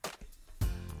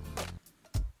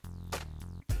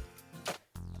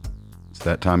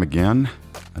That time again,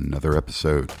 another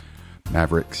episode.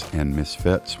 Mavericks and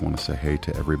Misfits. Want to say hey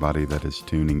to everybody that is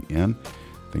tuning in.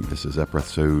 I think this is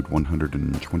episode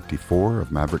 124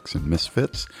 of Mavericks and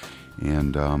Misfits.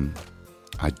 And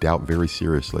I doubt very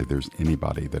seriously there's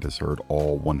anybody that has heard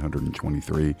all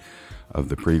 123 of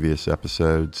the previous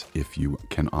episodes. If you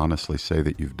can honestly say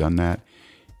that you've done that,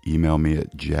 email me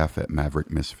at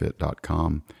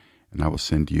jeff@maverickmisfit.com and I will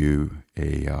send you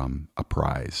a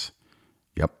prize.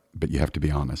 Yep, but you have to be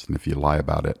honest. And if you lie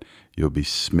about it, you'll be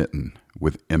smitten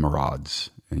with emerods.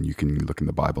 And you can look in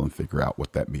the Bible and figure out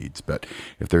what that means. But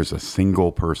if there's a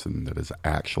single person that has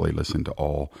actually listened to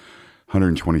all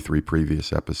 123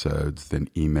 previous episodes, then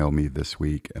email me this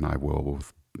week and I will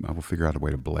figure out a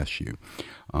way to bless you.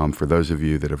 For those of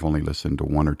you that have only listened to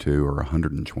one or two or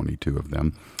 122 of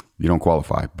them, you don't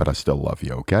qualify, but I still love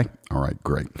you, okay? All right,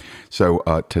 great. So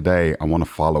today I want to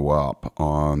follow up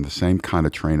on the same kind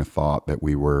of train of thought that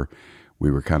we were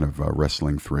kind of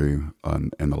wrestling through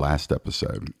in the last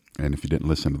episode. And if you didn't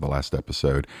listen to the last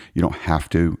episode, you don't have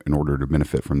to in order to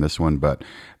benefit from this one, but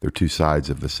they're two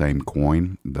sides of the same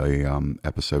coin. The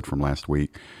episode from last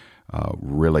week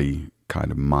really kind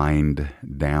of mined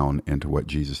down into what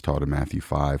Jesus taught in Matthew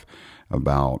 5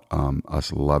 about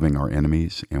us loving our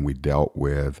enemies, and we dealt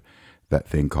with that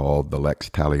thing called the lex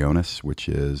talionis, which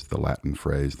is the Latin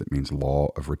phrase that means law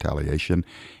of retaliation,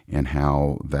 and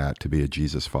how that to be a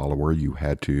Jesus follower, you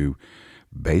had to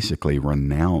basically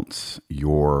renounce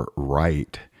your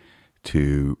right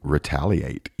to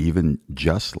retaliate, even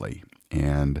justly.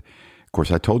 And of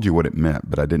course, I told you what it meant,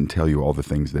 but I didn't tell you all the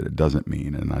things that it doesn't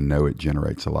mean. And I know it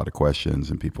generates a lot of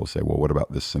questions, and people say, well, what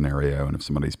about this scenario? And if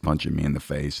somebody's punching me in the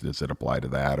face, does it apply to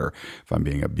that? Or if I'm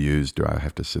being abused, do I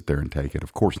have to sit there and take it?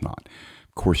 Of course not.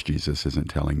 Of course, Jesus isn't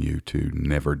telling you to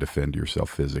never defend yourself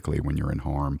physically when you're in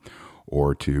harm,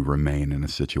 or to remain in a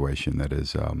situation that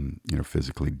is,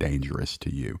 physically dangerous to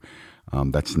you.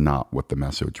 That's not what the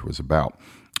message was about.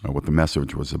 What the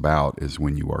message was about is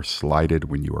when you are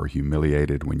slighted, when you are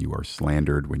humiliated, when you are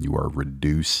slandered, when you are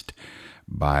reduced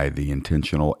by the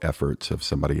intentional efforts of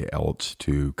somebody else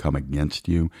to come against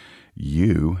you,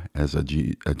 you, as a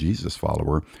Jesus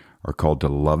follower, are called to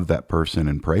love that person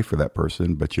and pray for that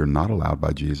person, but you're not allowed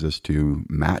by Jesus to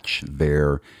match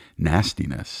their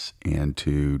nastiness and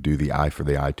to do the eye for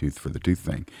the eye, tooth for the tooth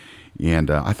thing. And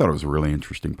I thought it was a really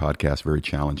interesting podcast, very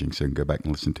challenging, so you can go back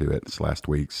and listen to it. It's last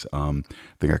week's. I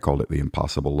think I called it The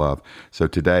Impossible Love. So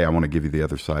today I want to give you the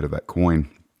other side of that coin,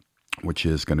 which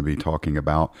is going to be talking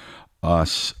about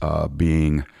us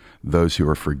being those who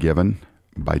are forgiven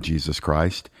by Jesus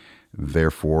Christ,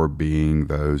 therefore being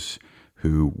those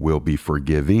who will be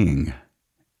forgiving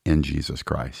in Jesus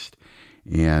Christ.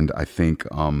 And I think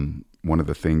one of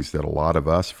the things that a lot of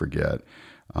us forget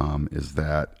is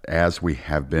that as we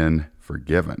have been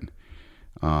forgiven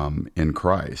in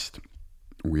Christ,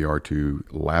 we are to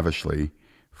lavishly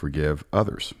forgive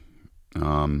others.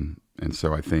 And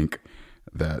so I think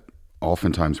that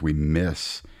oftentimes we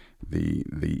miss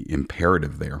the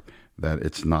imperative there, that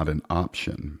it's not an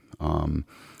option.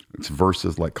 It's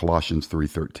verses like Colossians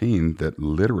 3:13 that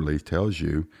literally tells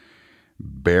you,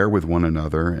 bear with one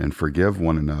another and forgive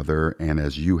one another, and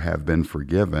as you have been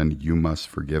forgiven, you must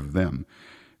forgive them.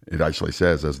 It actually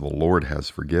says, as the Lord has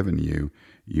forgiven you,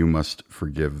 you must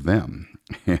forgive them.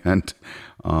 And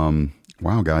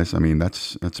wow, guys, I mean,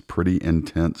 that's pretty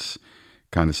intense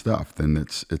kind of stuff. Then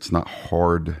it's not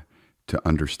hard to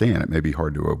understand. It may be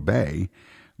hard to obey,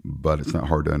 but it's not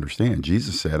hard to understand.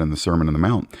 Jesus said in the Sermon on the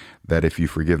Mount that if you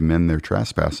forgive men their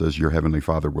trespasses, your heavenly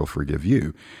Father will forgive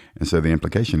you. And so the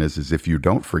implication is if you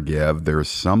don't forgive, there's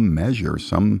some measure,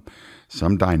 some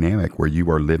dynamic where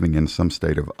you are living in some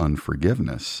state of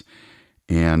unforgiveness.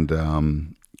 And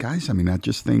guys, I mean, I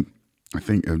think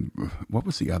what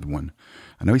was the other one?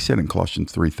 I know he said in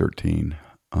Colossians 3:13.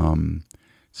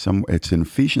 It's in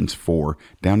Ephesians 4,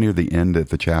 down near the end of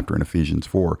the chapter in Ephesians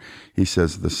 4, he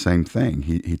says the same thing.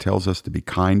 He tells us to be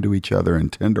kind to each other and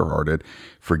tenderhearted,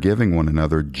 forgiving one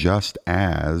another just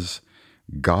as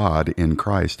God in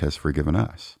Christ has forgiven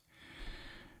us.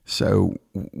 So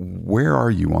where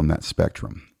are you on that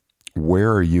spectrum?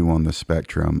 Where are you on the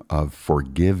spectrum of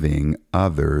forgiving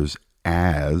others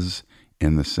as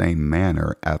in the same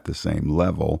manner, at the same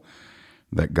level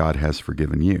that God has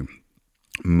forgiven you?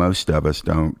 Most of us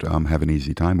don't have an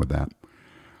easy time with that.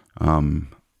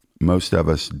 Most of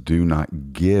us do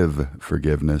not give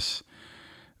forgiveness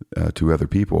to other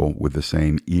people with the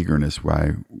same eagerness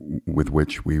with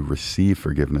which we receive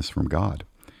forgiveness from God.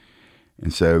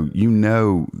 And so you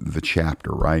know the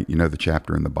chapter, right? You know the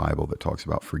chapter in the Bible that talks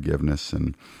about forgiveness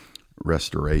and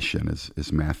restoration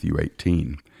is Matthew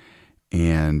 18.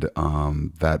 And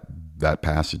that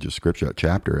passage of scripture, that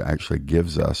chapter, actually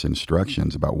gives us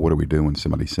instructions about what do we do when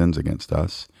somebody sins against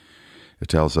us. It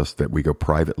tells us that we go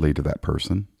privately to that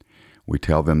person. We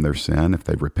tell them their sin. If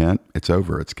they repent, it's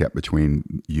over. It's kept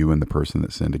between you and the person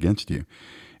that sinned against you.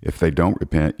 If they don't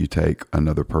repent, you take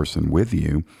another person with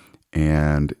you,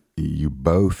 and you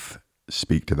both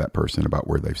speak to that person about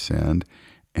where they've sinned.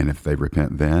 And if they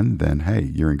repent then hey,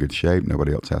 you're in good shape.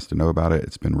 Nobody else has to know about it.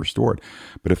 It's been restored.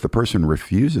 But if the person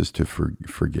refuses to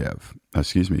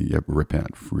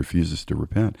refuses to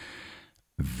repent,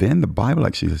 then the Bible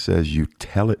actually says you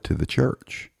tell it to the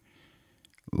church.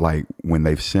 Like when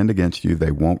they've sinned against you,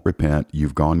 they won't repent.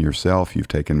 You've gone yourself. You've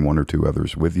taken one or two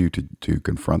others with you to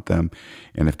confront them.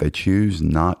 And if they choose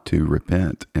not to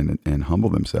repent and humble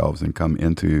themselves and come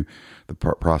into the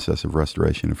process of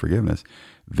restoration and forgiveness,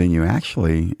 then you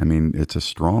actually, it's a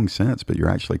strong sense, but you're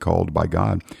actually called by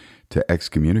God to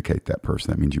excommunicate that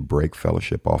person. That means you break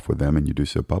fellowship off with them, and you do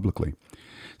so publicly.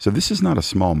 So this is not a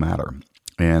small matter.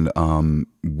 And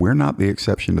we're not the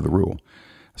exception to the rule.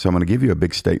 So I'm going to give you a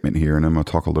big statement here, and I'm going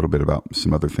to talk a little bit about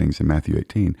some other things in Matthew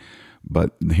 18.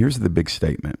 But here's the big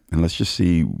statement. And let's just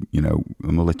see, I'm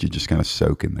going to let you just kind of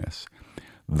soak in this.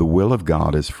 The will of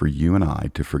God is for you and I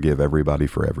to forgive everybody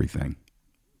for everything.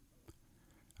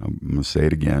 I'm going to say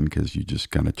it again because you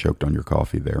just kind of choked on your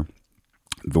coffee there.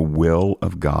 The will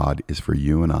of God is for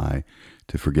you and I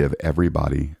to forgive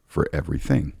everybody for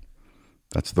everything.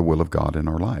 That's the will of God in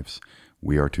our lives.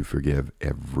 We are to forgive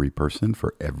every person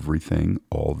for everything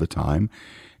all the time.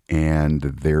 And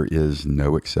there is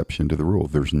no exception to the rule.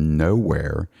 There's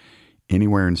nowhere,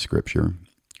 anywhere in Scripture,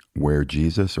 where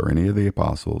Jesus or any of the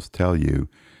apostles tell you,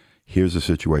 here's a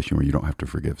situation where you don't have to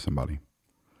forgive somebody.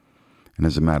 And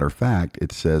as a matter of fact,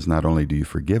 it says not only do you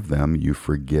forgive them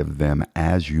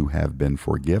as you have been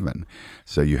forgiven.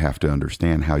 So you have to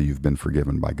understand how you've been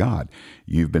forgiven by God.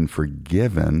 You've been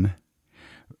forgiven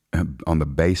on the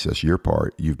basis, your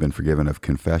part, you've been forgiven of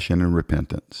confession and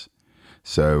repentance.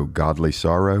 So godly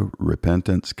sorrow,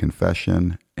 repentance,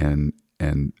 confession, and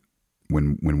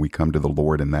when we come to the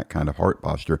Lord in that kind of heart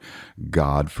posture,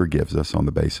 God forgives us on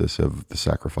the basis of the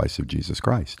sacrifice of Jesus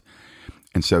Christ.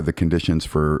 And so the conditions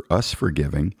for us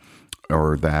forgiving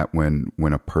are that when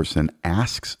a person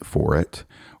asks for it,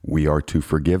 we are to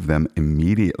forgive them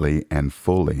immediately and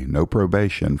fully. No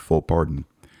probation, full pardon.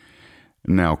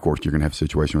 Now, of course, you're going to have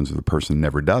situations where the person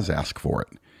never does ask for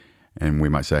it. And we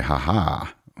might say,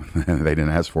 they didn't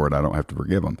ask for it, I don't have to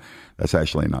forgive them. That's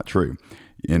actually not true.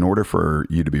 In order for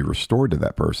you to be restored to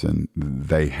that person,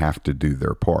 they have to do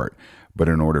their part. But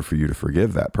in order for you to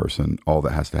forgive that person, all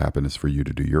that has to happen is for you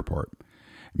to do your part.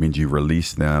 It means you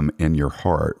release them in your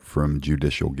heart from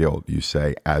judicial guilt. You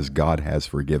say, as God has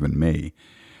forgiven me,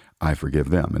 I forgive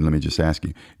them. And let me just ask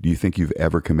you, do you think you've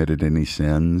ever committed any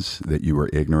sins that you were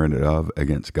ignorant of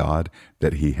against God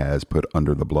that he has put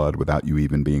under the blood without you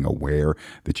even being aware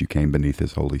that you came beneath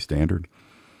his holy standard?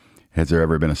 Has there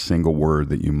ever been a single word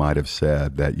that you might have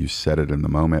said that you said it in the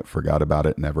moment, forgot about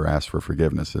it, never asked for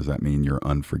forgiveness? Does that mean you're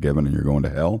unforgiven and you're going to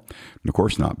hell? And of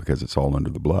course not, because it's all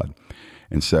under the blood.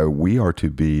 And so we are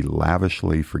to be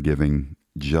lavishly forgiving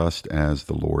just as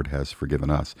the Lord has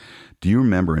forgiven us. Do you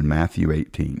remember in Matthew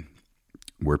 18,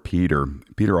 where Peter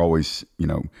always,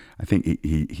 I think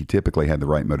he typically had the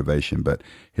right motivation, but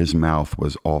his mouth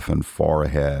was often far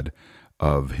ahead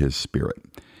of his spirit.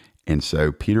 And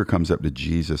so Peter comes up to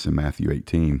Jesus in Matthew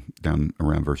 18, down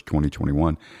around verse 20,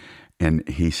 21, and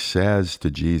he says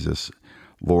to Jesus,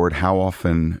 Lord, how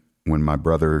often when my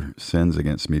brother sins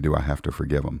against me do I have to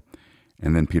forgive him?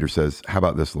 And then Peter says, how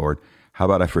about this, Lord? How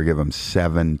about I forgive him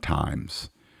 7 times?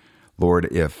 Lord,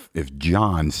 if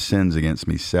John sins against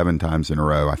me 7 times in a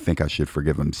row, I think I should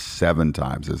forgive him 7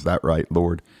 times. Is that right,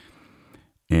 Lord?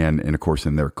 And of course,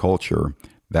 in their culture,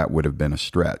 that would have been a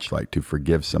stretch. Like to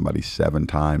forgive somebody 7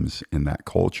 times in that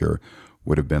culture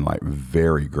would have been like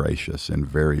very gracious and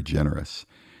very generous.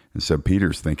 And so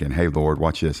Peter's thinking, hey, Lord,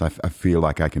 watch this. I feel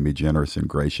like I can be generous and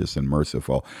gracious and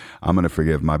merciful. I'm going to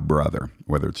forgive my brother,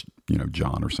 whether it's,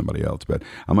 John or somebody else, but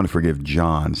I'm going to forgive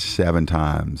John 7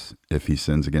 times if he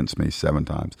sins against me 7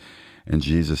 times. And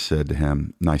Jesus said to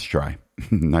him, nice try.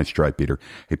 Nice try, Peter.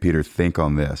 Hey, Peter, think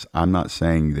on this. I'm not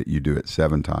saying that you do it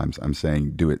 7 times. I'm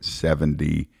saying do it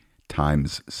 70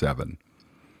 times 7.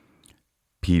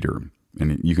 Peter,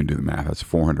 and you can do the math, that's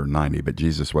 490, but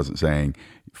Jesus wasn't saying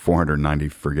 490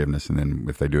 forgiveness, and then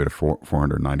if they do it a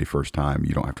 491st time,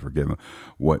 you don't have to forgive them.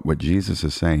 What Jesus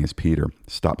is saying is, Peter,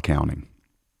 stop counting.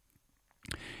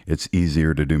 It's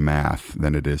easier to do math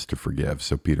than it is to forgive.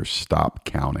 So Peter, stop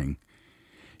counting.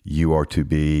 You are to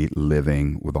be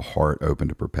living with a heart open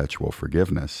to perpetual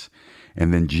forgiveness.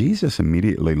 And then Jesus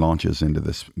immediately launches into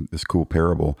this cool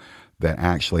parable that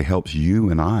actually helps you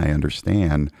and I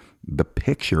understand the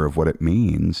picture of what it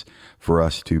means for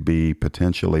us to be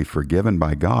potentially forgiven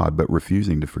by God, but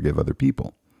refusing to forgive other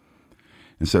people.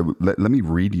 And so let me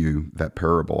read you that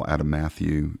parable out of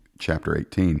Matthew chapter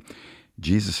 18.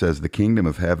 Jesus says, the kingdom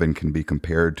of heaven can be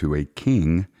compared to a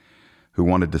king who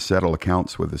wanted to settle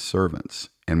accounts with his servants.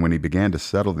 And when he began to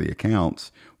settle the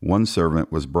accounts, one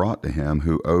servant was brought to him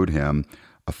who owed him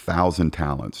 1,000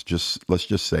 talents. Let's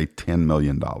just say $10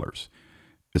 million.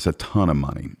 It's a ton of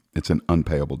money. It's an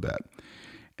unpayable debt.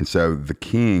 And so the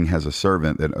king has a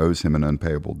servant that owes him an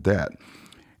unpayable debt.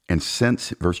 And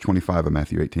since, verse 25 of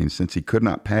Matthew 18, since he could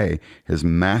not pay, his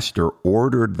master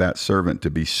ordered that servant to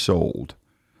be sold,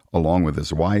 along with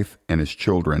his wife and his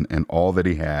children and all that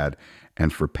he had,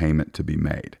 and for payment to be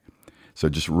made. So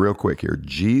just real quick here,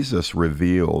 Jesus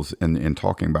reveals, in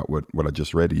talking about what I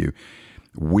just read to you,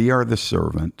 we are the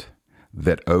servant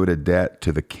that owed a debt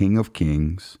to the King of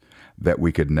Kings that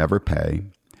we could never pay,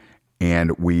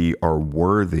 and we are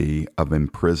worthy of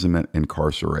imprisonment,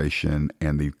 incarceration,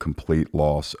 and the complete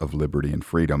loss of liberty and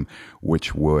freedom,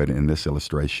 which would, in this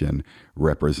illustration,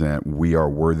 represent we are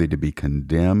worthy to be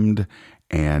condemned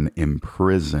and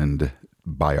imprisoned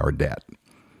by our debt.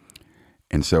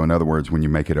 And so, in other words, when you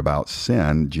make it about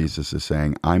sin, Jesus is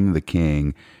saying, I'm the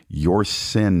king. Your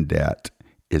sin debt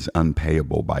is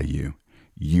unpayable by you.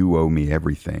 You owe me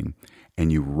everything,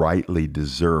 and you rightly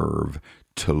deserve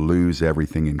to lose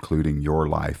everything, including your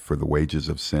life, for the wages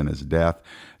of sin is death.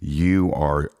 You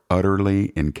are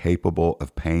utterly incapable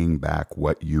of paying back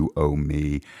what you owe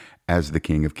me as the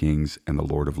King of Kings and the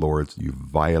Lord of Lords. You've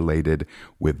violated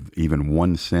with even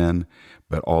one sin,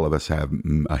 but all of us have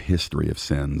a history of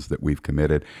sins that we've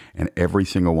committed, and every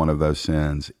single one of those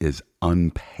sins is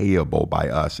unpayable by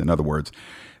us. In other words,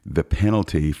 the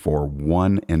penalty for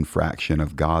one infraction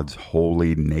of God's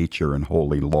holy nature and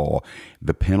holy law,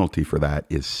 the penalty for that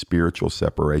is spiritual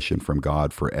separation from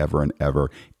God forever and ever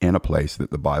in a place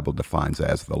that the Bible defines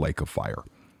as the lake of fire.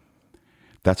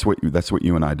 That's what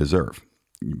you and I deserve,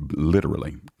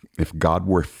 literally. If God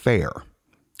were fair,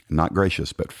 not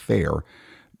gracious, but fair,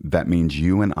 that means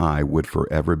you and I would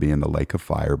forever be in the lake of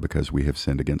fire because we have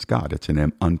sinned against God. It's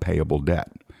an unpayable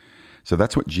debt. So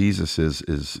that's what Jesus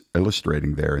is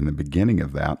illustrating there in the beginning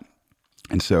of that.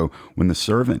 And so when the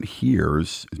servant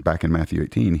hears, back in Matthew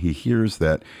 18, he hears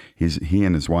that he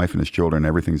and his wife and his children,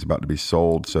 everything's about to be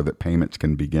sold so that payments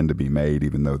can begin to be made,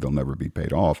 even though they'll never be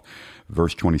paid off.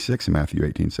 Verse 26 in Matthew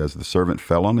 18 says, the servant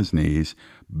fell on his knees,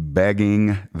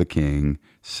 begging the king,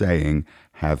 saying,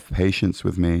 have patience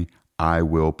with me, I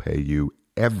will pay you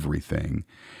everything.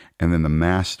 And then the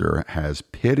master has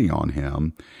pity on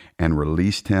him and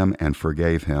released him and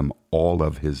forgave him all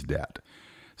of his debt.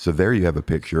 So there you have a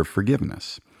picture of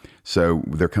forgiveness. So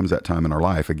there comes that time in our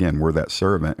life, again, we're that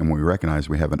servant, and we recognize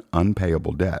we have an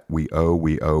unpayable debt. We owe,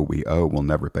 we'll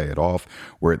never pay it off.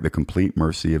 We're at the complete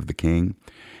mercy of the king.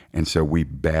 And so we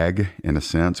beg, in a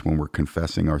sense, when we're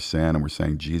confessing our sin and we're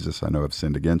saying, Jesus, I know I've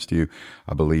sinned against you.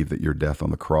 I believe that your death on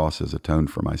the cross has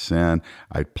atoned for my sin.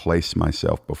 I place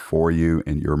myself before you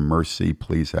in your mercy.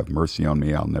 Please have mercy on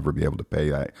me. I'll never be able to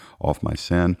pay off my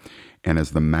sin. And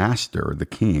as the master, the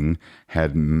king,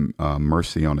 had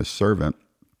mercy on his servant,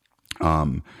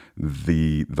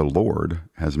 the Lord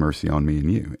has mercy on me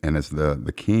and you. And as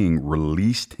the king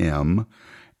released him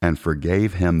and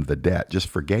forgave him the debt, just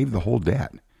forgave the whole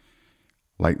debt.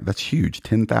 Like, that's huge,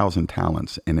 10,000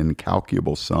 talents, an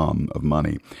incalculable sum of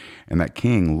money. And that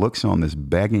king looks on this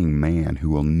begging man who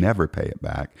will never pay it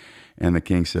back. And the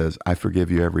king says, I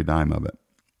forgive you every dime of it.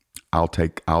 I'll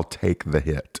take the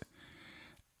hit.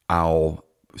 I'll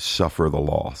suffer the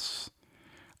loss.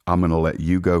 I'm going to let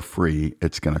you go free.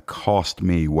 It's going to cost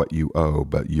me what you owe,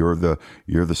 but you're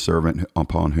the servant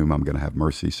upon whom I'm going to have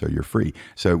mercy, so you're free.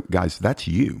 So guys, that's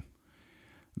you.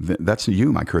 That's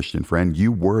you, my Christian friend.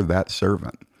 You were that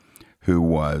servant who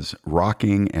was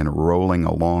rocking and rolling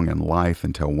along in life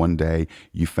until one day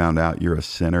you found out you're a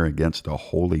sinner against a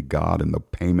holy God, and the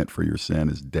payment for your sin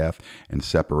is death and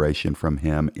separation from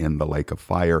him in the lake of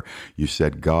fire. You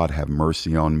said, God, have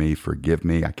mercy on me, forgive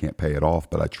me. I can't pay it off,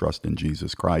 but I trust in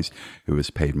Jesus Christ who has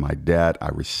paid my debt. I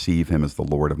receive him as the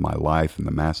Lord of my life and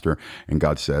the master. And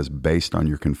God says, based on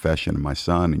your confession of my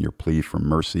son and your plea for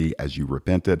mercy as you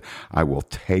repented, I will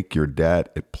take your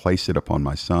debt and place it upon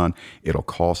my son. It'll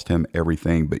cost him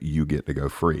everything, but you get to go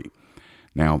free.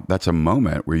 Now, that's a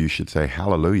moment where you should say,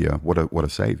 hallelujah, what a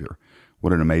savior.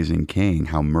 What an amazing king,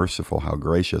 how merciful, how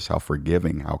gracious, how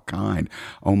forgiving, how kind.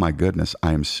 Oh my goodness,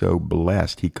 I am so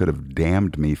blessed. He could have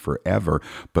damned me forever,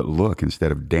 but look,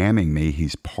 instead of damning me,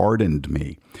 he's pardoned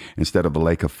me. Instead of a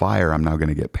lake of fire, I'm now going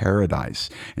to get paradise.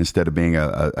 Instead of being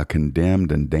a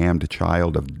condemned and damned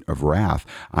child of wrath,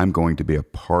 I'm going to be a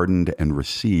pardoned and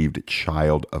received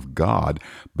child of God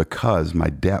because my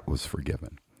debt was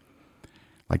forgiven.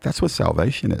 Like, that's what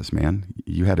salvation is, man.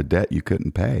 You had a debt you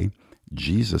couldn't pay.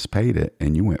 Jesus paid it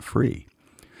and you went free.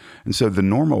 And so the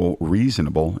normal,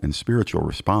 reasonable, and spiritual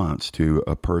response to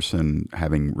a person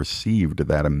having received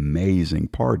that amazing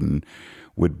pardon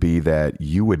would be that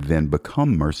you would then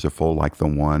become merciful like the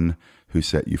one who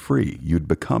set you free. You'd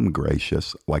become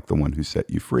gracious like the one who set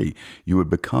you free. You would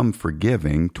become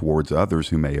forgiving towards others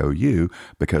who may owe you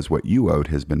because what you owed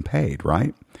has been paid,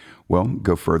 right? Well,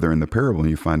 go further in the parable and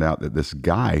you find out that this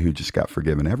guy who just got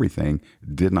forgiven everything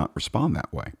did not respond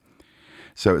that way.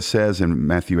 So it says in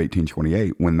Matthew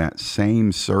 18:28, when that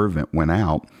same servant went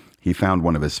out, he found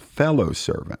one of his fellow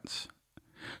servants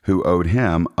who owed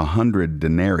him 100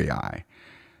 denarii.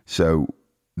 So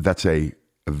that's a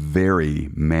very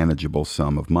manageable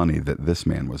sum of money that this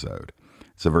man was owed.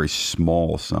 It's a very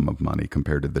small sum of money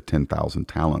compared to the 10,000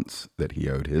 talents that he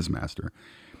owed his master.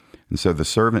 And so the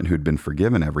servant who'd been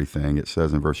forgiven everything, it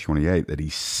says in verse 28 that he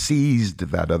seized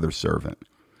that other servant,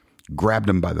 grabbed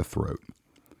him by the throat,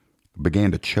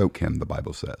 began to choke him, the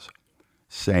Bible says,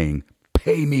 saying,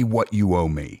 "Pay me what you owe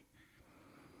me."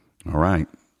 All right.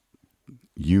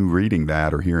 You reading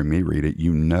that or hearing me read it,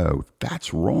 you know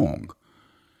that's wrong.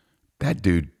 That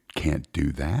dude can't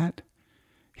do that.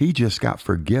 He just got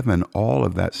forgiven all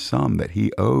of that sum that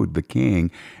he owed the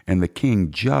king, and the king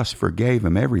just forgave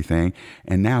him everything.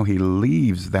 And now he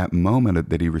leaves that moment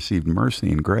that he received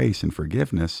mercy and grace and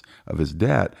forgiveness of his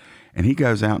debt, and he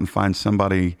goes out and finds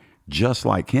somebody just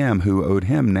like him who owed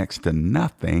him next to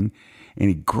nothing, and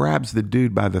he grabs the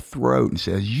dude by the throat and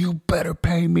says, "You better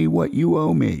pay me what you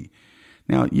owe me."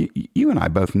 Now, you and I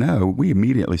both know, we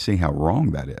immediately see how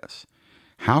wrong that is.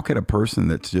 How could a person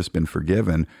that's just been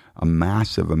forgiven a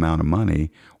massive amount of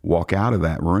money walk out of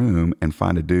that room and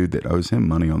find a dude that owes him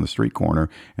money on the street corner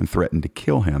and threaten to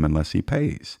kill him unless he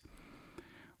pays?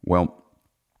 Well,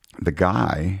 the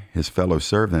guy, his fellow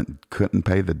servant, couldn't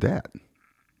pay the debt.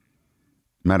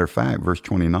 Matter of fact, verse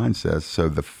 29 says, so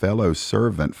the fellow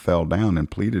servant fell down and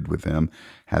pleaded with him,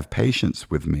 "Have patience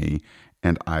with me,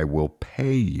 and I will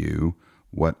pay you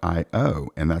what I owe."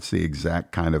 And that's the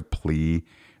exact kind of plea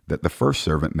that the first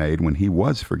servant made when he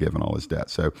was forgiven all his debt.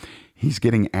 So he's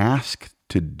getting asked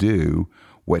to do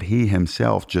what he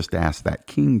himself just asked that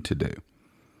king to do.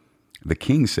 The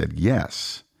king said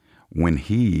yes when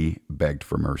he begged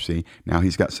for mercy. Now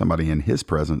he's got somebody in his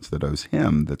presence that owes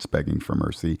him that's begging for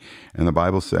mercy. And the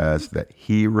Bible says that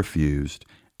he refused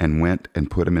and went and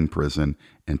put him in prison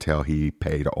until he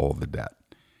paid all the debt.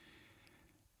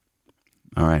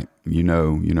 All right, you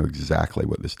know exactly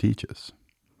what this teaches.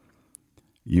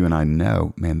 You and I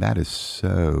know, man, that is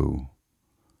so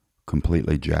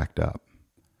completely jacked up.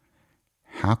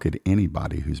 How could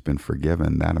anybody who's been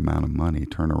forgiven that amount of money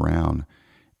turn around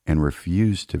and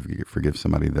refuse to forgive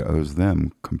somebody that owes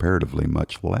them comparatively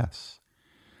much less?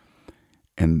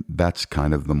 And that's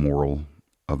kind of the moral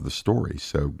of the story.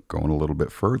 So going a little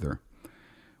bit further,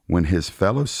 when his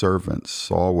fellow servants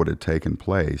saw what had taken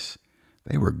place,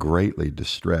 they were greatly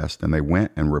distressed, and they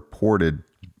went and reported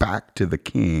back to the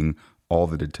king all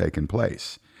that had taken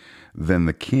place. Then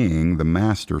the king, the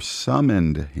master,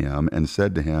 summoned him and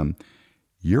said to him,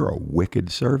 "You're a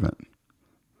wicked servant.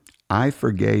 I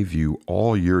forgave you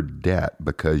all your debt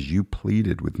because you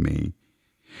pleaded with me.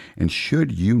 And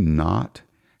should you not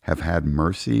have had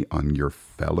mercy on your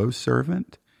fellow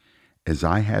servant as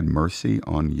I had mercy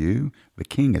on you?" The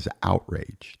king is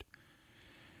outraged.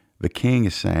 The king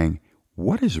is saying,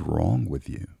 what is wrong with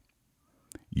you?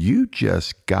 You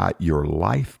just got your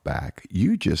life back.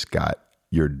 You just got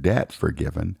your debt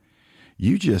forgiven.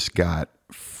 You just got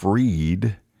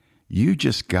freed. You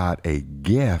just got a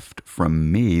gift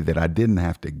from me that I didn't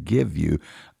have to give you.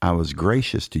 I was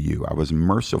gracious to you. I was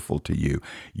merciful to you.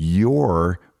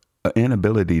 Your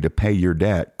inability to pay your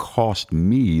debt cost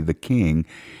me, the king,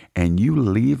 and you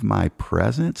leave my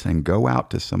presence and go out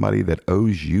to somebody that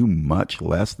owes you much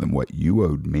less than what you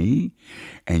owed me,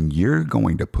 and you're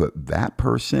going to put that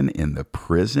person in the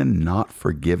prison, not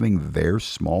forgiving their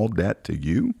small debt to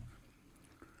you?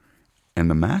 And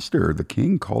the master, the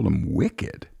king, called him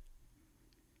wicked.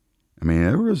 I mean,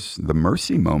 the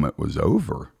mercy moment was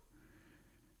over,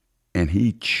 and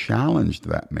he challenged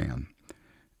that man.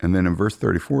 And then in verse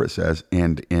 34 it says,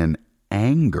 and in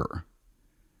anger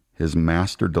his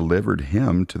master delivered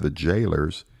him to the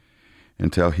jailers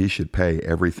until he should pay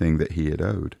everything that he had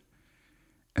owed.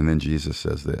 And then Jesus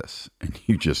says this, and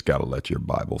you just got to let your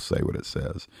Bible say what it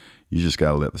says. You just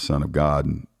got to let the Son of God,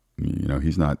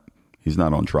 he's not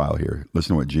on trial here.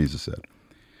 Listen to what Jesus said.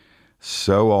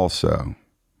 So also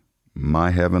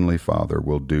my heavenly Father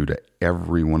will do to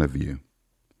every one of you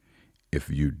if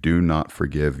you do not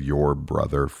forgive your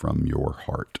brother from your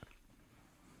heart.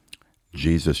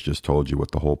 Jesus just told you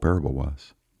what the whole parable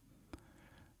was.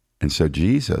 And so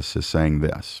Jesus is saying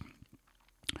this: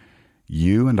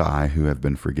 you and I, who have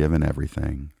been forgiven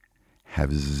everything,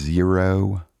 have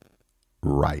zero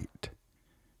right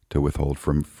to withhold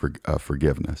from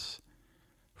forgiveness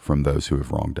from those who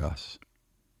have wronged us.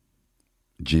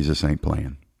 Jesus ain't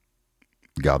playing.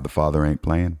 God the Father ain't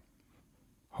playing.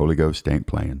 Holy Ghost ain't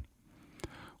playing.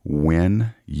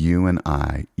 When you and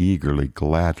I eagerly,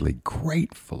 gladly,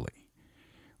 gratefully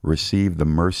receive the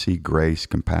mercy, grace,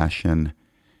 compassion,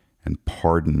 and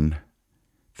pardon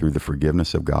through the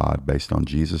forgiveness of God based on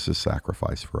Jesus'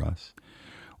 sacrifice for us,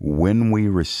 when we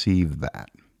receive that,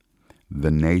 the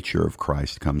nature of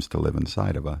Christ comes to live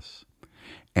inside of us.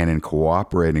 And in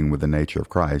cooperating with the nature of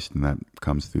Christ, and that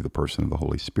comes through the person of the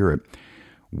Holy Spirit,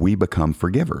 we become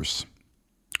forgivers.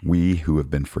 We who have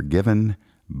been forgiven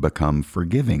become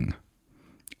forgiving.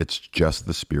 It's just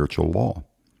the spiritual law.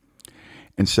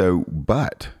 And so,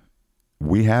 but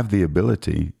we have the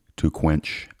ability to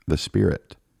quench the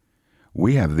Spirit.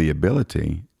 We have the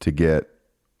ability to get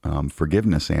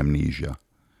forgiveness amnesia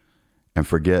and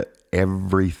forget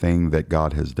everything that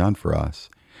God has done for us.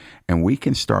 And we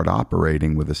can start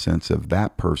operating with a sense of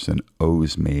that person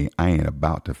owes me. I ain't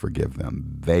about to forgive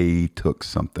them. They took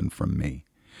something from me.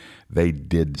 They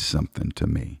did something to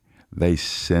me. They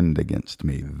sinned against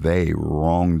me. They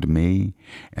wronged me.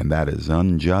 And that is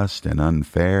unjust and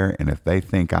unfair. And if they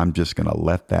think I'm just going to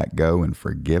let that go and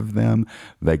forgive them,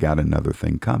 they got another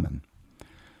thing coming.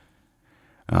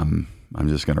 I'm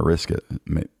just going to risk it.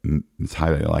 It's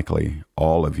highly likely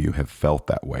all of you have felt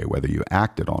that way, whether you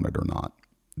acted on it or not.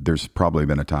 There's probably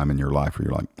been a time in your life where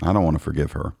you're like, I don't want to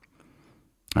forgive her.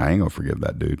 I ain't going to forgive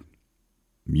that dude.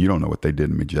 You don't know what they did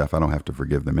to me, Jeff. I don't have to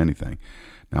forgive them anything.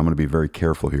 Now, I'm going to be very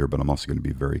careful here, but I'm also going to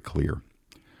be very clear.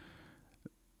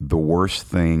 The worst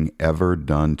thing ever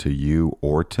done to you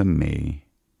or to me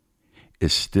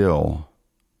is still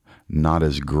not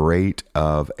as great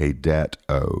of a debt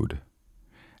owed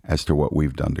as to what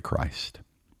we've done to Christ.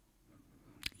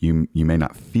 You may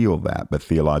not feel that, but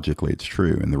theologically it's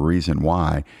true. And the reason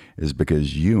why is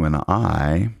because you and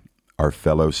I are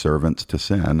fellow servants to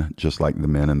sin, just like the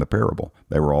men in the parable.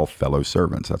 They were all fellow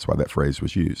servants. That's why that phrase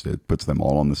was used. It puts them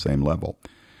all on the same level.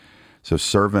 So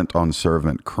servant on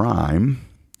servant crime,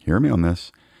 hear me on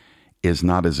this, is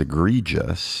not as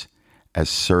egregious as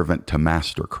servant to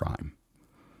master crime.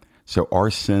 So our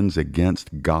sins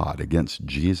against God, against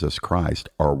Jesus Christ,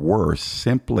 are worse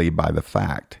simply by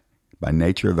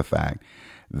nature of the fact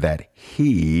that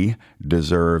he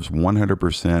deserves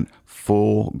 100%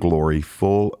 full glory,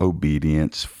 full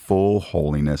obedience, full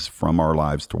holiness from our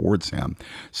lives towards him.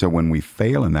 So when we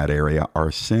fail in that area,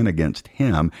 our sin against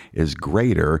him is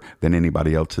greater than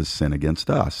anybody else's sin against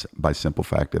us, by simple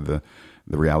fact of the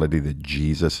reality that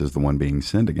Jesus is the one being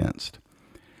sinned against.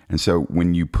 And so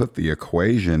when you put the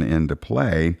equation into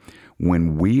play,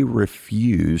 when we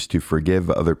refuse to forgive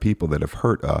other people that have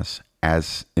hurt us,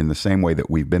 as in the same way that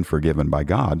we've been forgiven by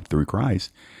God through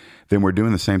Christ, then we're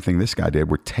doing the same thing this guy did.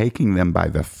 We're taking them by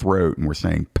the throat and we're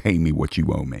saying, pay me what you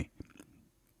owe me.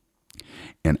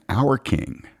 And our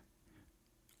King,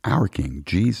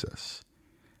 Jesus,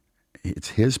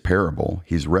 it's his parable.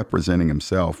 He's representing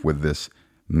himself with this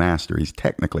master. He's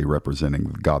technically representing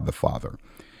God the Father.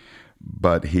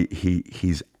 But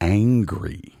he's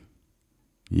angry.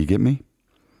 You get me?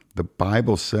 The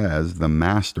Bible says the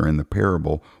master in the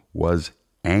parable was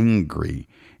angry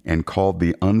and called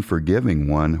the unforgiving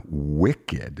one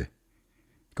wicked.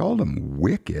 He called him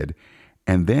wicked.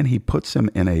 And then he puts him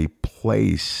in a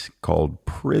place called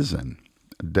prison,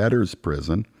 a debtor's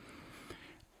prison.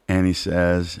 And he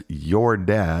says, your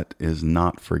debt is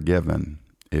not forgiven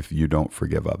if you don't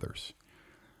forgive others.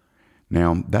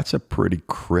 Now, that's a pretty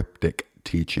cryptic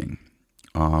teaching.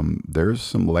 There's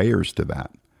some layers to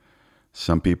that.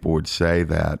 Some people would say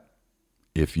that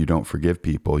if you don't forgive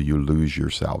people, you lose your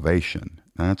salvation.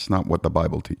 That's not what the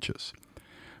Bible teaches.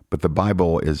 But the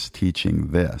Bible is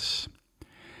teaching this,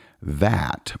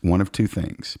 that one of two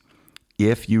things.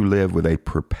 If you live with a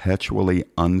perpetually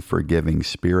unforgiving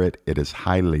spirit, it is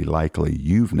highly likely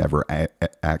you've never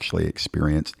actually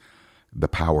experienced the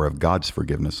power of God's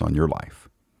forgiveness on your life.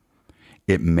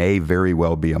 It may very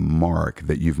well be a mark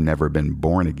that you've never been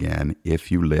born again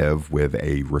if you live with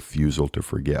a refusal to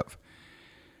forgive.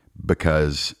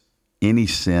 because any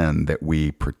sin that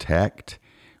we protect,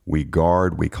 we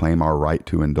guard, we claim our right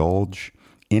to indulge,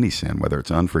 any sin, whether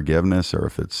it's unforgiveness or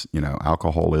if it's,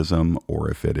 alcoholism or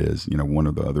if it is, one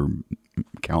of the other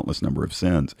countless number of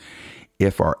sins,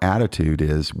 if our attitude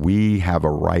is we have a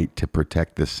right to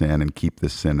protect this sin and keep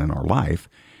this sin in our life,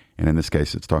 and in this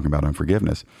case, it's talking about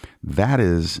unforgiveness, that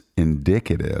is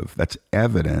indicative, that's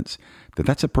evidence that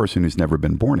that's a person who's never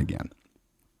been born again.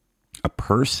 A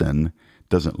person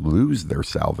doesn't lose their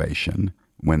salvation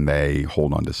when they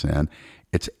hold on to sin.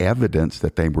 It's evidence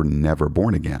that they were never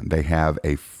born again. They have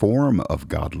a form of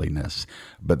godliness,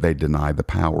 but they deny the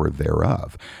power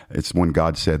thereof. It's when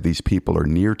God said, these people are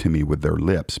near to me with their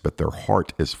lips, but their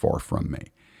heart is far from me.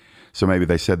 So maybe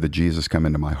they said the Jesus come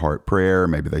into my heart prayer.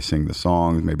 Maybe they sing the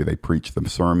songs. Maybe they preach the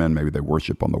sermon. Maybe they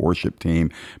worship on the worship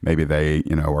team. Maybe they,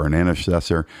 are an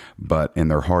intercessor, but in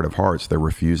their heart of hearts, they're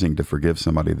refusing to forgive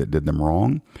somebody that did them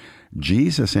wrong.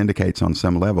 Jesus indicates on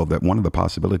some level that one of the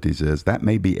possibilities is that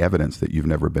may be evidence that you've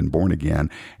never been born again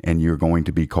and you're going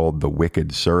to be called the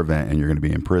wicked servant and you're going to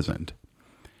be imprisoned.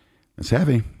 It's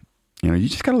heavy. You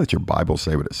just got to let your Bible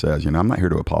say what it says. I'm not here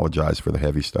to apologize for the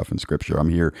heavy stuff in Scripture. I'm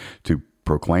here to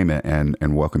proclaim it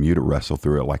and welcome you to wrestle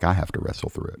through it like I have to wrestle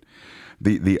through it.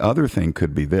 The other thing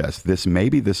could be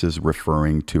this is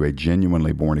referring to a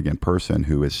genuinely born again person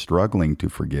who is struggling to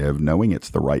forgive, knowing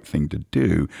it's the right thing to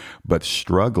do, but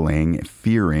struggling,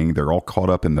 fearing. They're all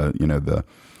caught up in the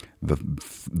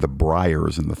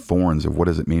briars and the thorns of what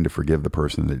does it mean to forgive the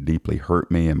person that deeply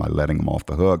hurt me? Am I letting them off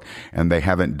the hook? And they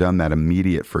haven't done that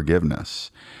immediate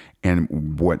forgiveness.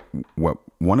 And what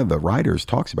one of the writers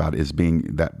talks about is being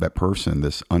that person,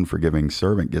 this unforgiving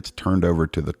servant, gets turned over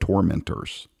to the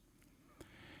tormentors.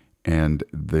 And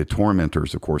the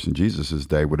tormentors, of course, in Jesus'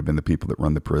 day would have been the people that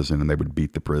run the prison, and they would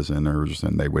beat the prisoners,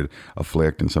 and they would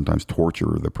afflict and sometimes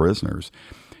torture the prisoners.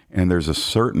 And there's a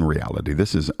certain reality,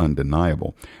 this is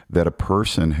undeniable, that a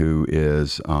person who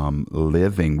is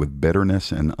living with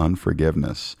bitterness and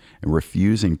unforgiveness and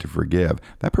refusing to forgive,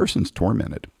 that person's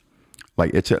tormented.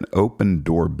 Like it's an open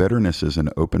door. Bitterness is an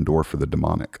open door for the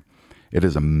demonic. It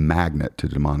is a magnet to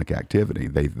demonic activity.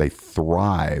 They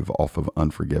thrive off of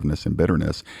unforgiveness and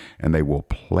bitterness, and they will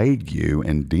plague you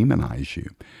and demonize you.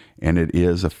 And it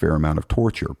is a fair amount of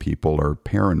torture. People are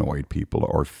paranoid. People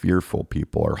are fearful.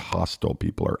 People are hostile.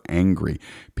 People are angry.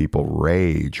 People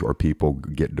rage, or people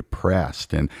get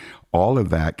depressed. And all of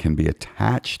that can be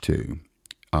attached to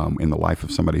in the life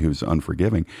of somebody who's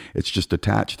unforgiving. It's just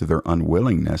attached to their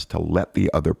unwillingness to let the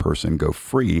other person go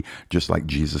free, just like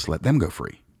Jesus let them go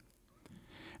free.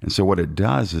 And so what it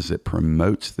does is it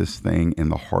promotes this thing in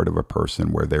the heart of a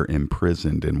person where they're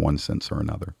imprisoned in one sense or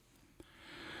another.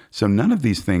 So none of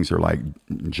these things are like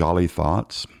jolly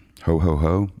thoughts, ho, ho,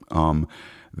 ho.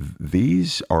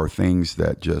 These are things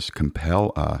that just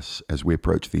compel us as we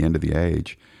approach the end of the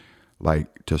age,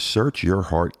 like to search your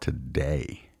heart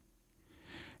today.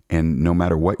 And no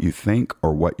matter what you think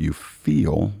or what you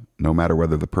feel, no matter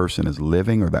whether the person is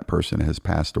living or that person has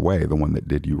passed away, the one that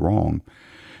did you wrong,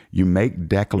 you make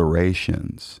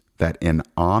declarations that in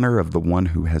honor of the one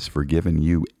who has forgiven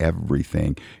you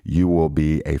everything, you will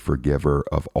be a forgiver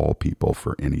of all people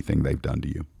for anything they've done to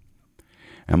you.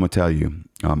 And I'm going to tell you,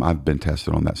 I've been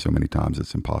tested on that so many times,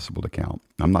 it's impossible to count.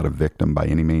 I'm not a victim by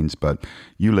any means, but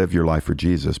you live your life for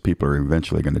Jesus, people are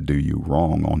eventually going to do you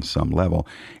wrong on some level.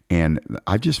 And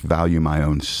I just value my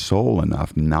own soul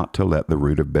enough not to let the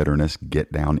root of bitterness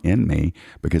get down in me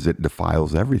because it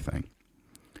defiles everything.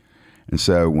 And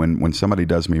so when somebody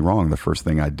does me wrong, the first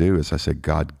thing I do is I say,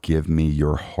 God, give me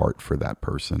your heart for that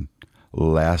person,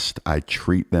 lest I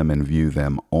treat them and view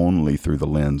them only through the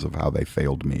lens of how they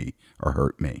failed me or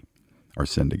hurt me or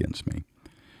sinned against me.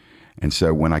 And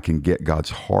so when I can get God's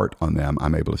heart on them,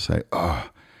 I'm able to say,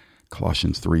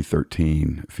 Colossians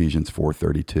 3:13, Ephesians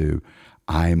 4:32,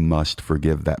 I must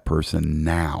forgive that person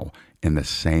now in the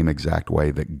same exact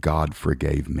way that God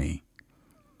forgave me,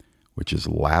 which is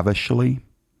lavishly,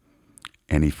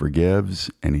 and he forgives,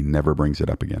 and he never brings it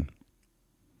up again.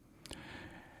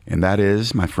 And that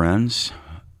is, my friends,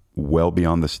 well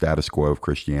beyond the status quo of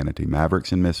Christianity.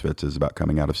 Mavericks and Misfits is about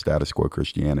coming out of status quo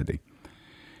Christianity.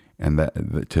 And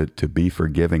that to be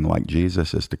forgiving like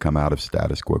Jesus is to come out of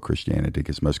status quo Christianity,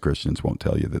 because most Christians won't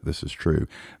tell you that this is true.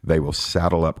 They will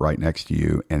saddle up right next to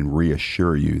you and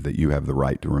reassure you that you have the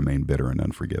right to remain bitter and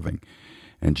unforgiving.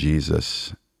 And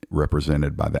Jesus,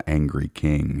 represented by the angry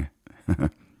king,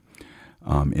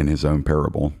 in his own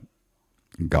parable,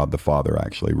 God the Father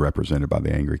actually represented by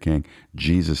the angry king,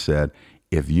 Jesus said,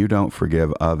 if you don't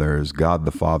forgive others, God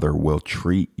the Father will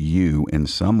treat you in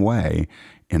some way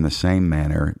in the same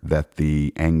manner that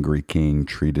the angry king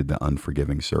treated the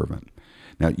unforgiving servant.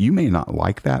 Now, you may not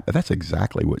like that, but that's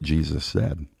exactly what Jesus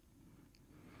said.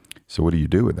 So what do you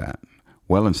do with that?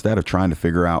 Well, instead of trying to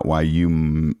figure out why I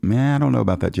don't know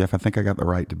about that, Jeff. I think I got the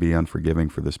right to be unforgiving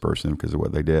for this person because of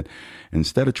what they did.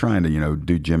 Instead of trying to,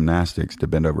 do gymnastics to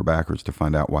bend over backwards to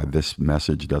find out why this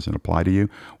message doesn't apply to you,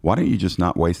 why don't you just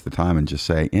not waste the time and just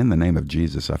say, in the name of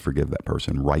Jesus, I forgive that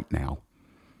person right now.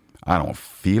 I don't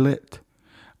feel it.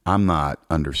 I'm not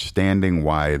understanding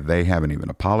why they haven't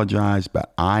even apologized,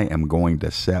 but I am going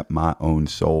to set my own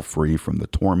soul free from the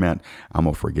torment. I'm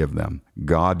going to forgive them.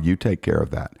 God, you take care of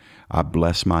that. I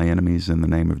bless my enemies in the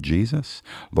name of Jesus.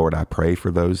 Lord, I pray for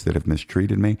those that have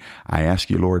mistreated me. I ask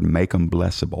you, Lord, make them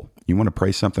blessable. You want to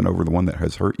pray something over the one that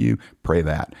has hurt you? Pray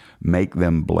that. Make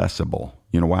them blessable.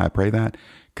 You know why I pray that?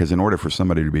 Because in order for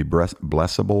somebody to be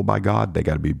blessable by God, they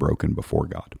got to be broken before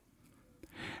God.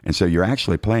 And so you're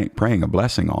actually praying a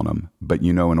blessing on them, but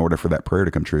in order for that prayer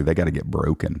to come true, they got to get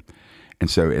broken. And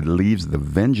so it leaves the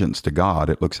vengeance to God.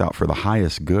 It looks out for the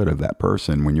highest good of that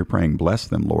person. When you're praying, bless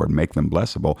them, Lord, make them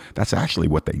blessable, that's actually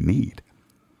what they need.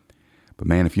 But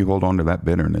man, if you hold on to that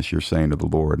bitterness, you're saying to the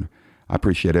Lord, I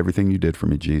appreciate everything you did for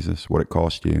me, Jesus, what it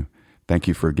cost you. Thank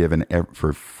you for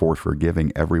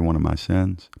forgiving every one of my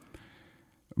sins.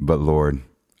 But Lord,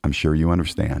 I'm sure you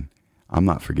understand, I'm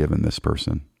not forgiving this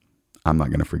person. I'm not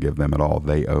going to forgive them at all.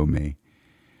 They owe me.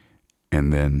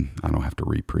 And then I don't have to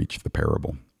re-preach the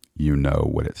parable. You know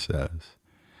what it says.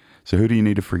 So who do you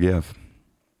need to forgive?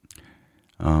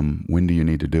 When do you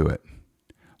need to do it?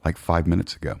 Like 5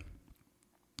 minutes ago,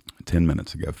 10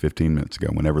 minutes ago, 15 minutes ago,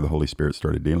 whenever the Holy Spirit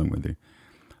started dealing with you.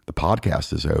 The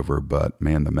podcast is over, but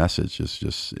man, the message is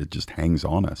just hangs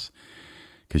on us.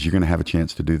 Because you're going to have a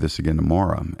chance to do this again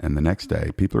tomorrow and the next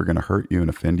day. People are going to hurt you and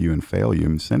offend you and fail you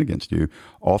and sin against you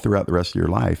all throughout the rest of your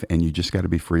life. And you just got to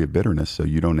be free of bitterness so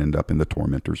you don't end up in the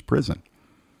tormentor's prison.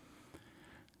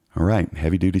 All right.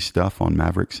 Heavy duty stuff on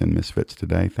Mavericks and Misfits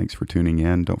today. Thanks for tuning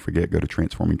in. Don't forget, go to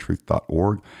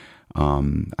transformingtruth.org.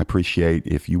 I appreciate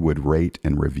if you would rate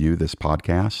and review this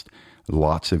podcast.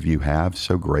 Lots of you have.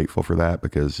 So grateful for that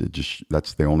because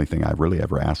that's the only thing I really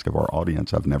ever ask of our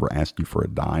audience. I've never asked you for a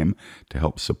dime to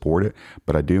help support it,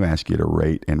 but I do ask you to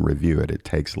rate and review it. It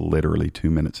takes literally 2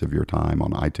 minutes of your time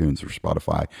on iTunes or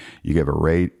Spotify. You give a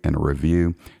rate and a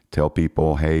review. Tell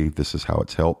people, hey, this is how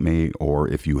it's helped me. Or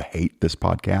if you hate this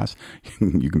podcast,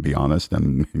 you can be honest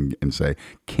and say,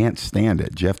 can't stand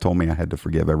it. Jeff told me I had to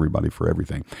forgive everybody for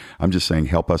everything. I'm just saying,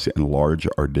 help us enlarge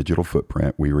our digital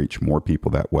footprint. We reach more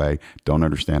people that way. Don't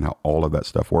understand how all of that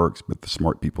stuff works, but the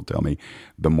smart people tell me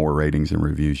the more ratings and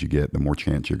reviews you get, the more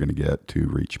chance you're going to get to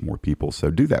reach more people.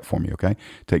 So do that for me, okay?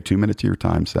 Take 2 minutes of your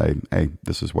time, say, hey,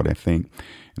 this is what I think,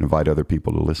 and invite other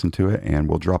people to listen to it. And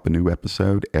we'll drop a new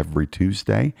episode every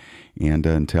Tuesday. And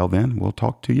until then, we'll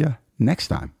talk to you next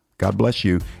time. God bless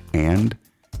you. And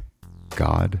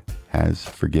God has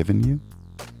forgiven you,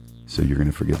 so you're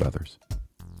going to forgive others.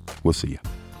 We'll see you.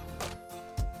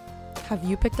 Have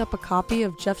you picked up a copy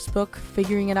of Jeff's book,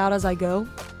 Figuring It Out As I Go?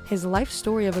 His life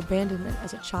story of abandonment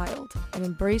as a child, an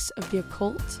embrace of the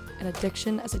occult and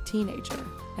addiction as a teenager,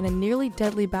 and a nearly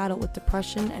deadly battle with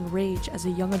depression and rage as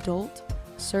a young adult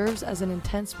serves as an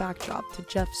intense backdrop to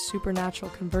Jeff's supernatural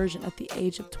conversion at the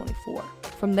age of 24.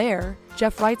 From there,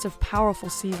 Jeff writes of powerful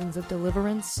seasons of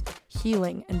deliverance,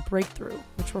 healing, and breakthrough,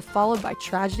 which were followed by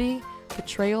tragedy,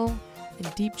 betrayal,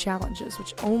 and deep challenges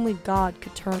which only God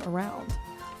could turn around.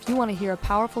 If you want to hear a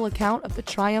powerful account of the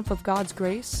triumph of God's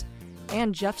grace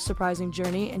and Jeff's surprising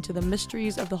journey into the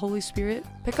mysteries of the Holy Spirit,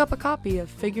 pick up a copy of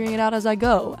Figuring It Out As I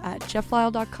Go at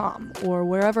jefflyle.com or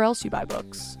wherever else you buy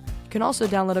books. You can also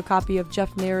download a copy of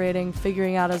Jeff narrating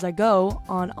Figuring Out As I Go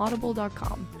on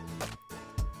audible.com.